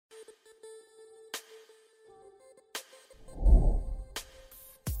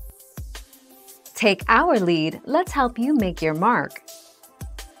Take our lead, let's help you make your mark.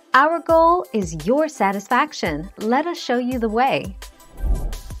 Our goal is your satisfaction. Let us show you the way.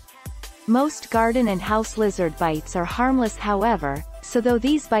 Most garden and house lizard bites are harmless, however, so though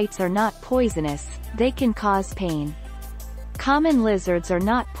these bites are not poisonous, they can cause pain. Common lizards are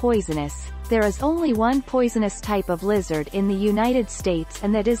not poisonous. There is only one poisonous type of lizard in the United States,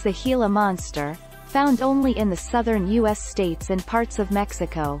 and that is the Gila monster, found only in the southern U.S. states and parts of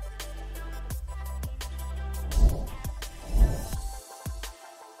Mexico.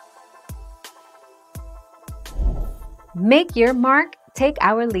 Make your mark, take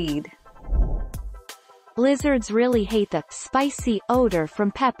our lead. Lizards really hate the spicy odor from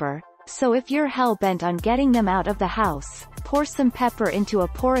pepper, so if you're hell-bent on getting them out of the house, pour some pepper into a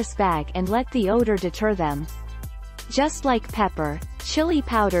porous bag and let the odor deter them. Just like pepper, chili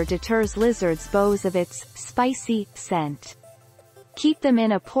powder deters lizards' bows of its spicy scent. Keep them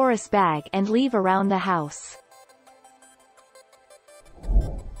in a porous bag and leave around the house.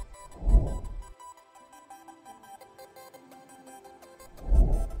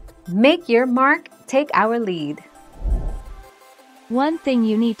 Make your mark, take our lead. One thing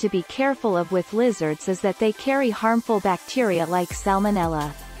you need to be careful of with lizards is that they carry harmful bacteria like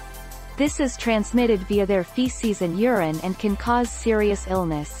Salmonella. This is transmitted via their feces and urine and can cause serious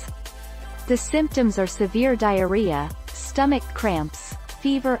illness. The symptoms are severe diarrhea, stomach cramps,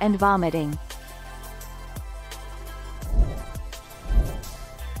 fever and vomiting.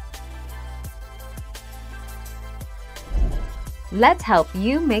 Let's help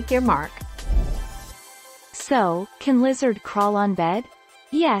you make your mark. So, can lizard crawl on bed?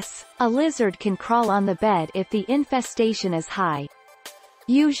 Yes, a lizard can crawl on the bed if the infestation is high.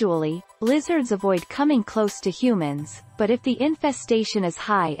 Usually, lizards avoid coming close to humans, but if the infestation is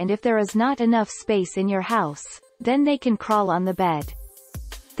high and if there is not enough space in your house, then they can crawl on the bed.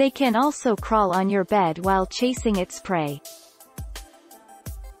 They can also crawl on your bed while chasing its prey.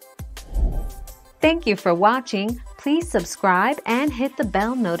 Thank you for watching. Please subscribe and hit the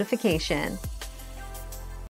bell notification.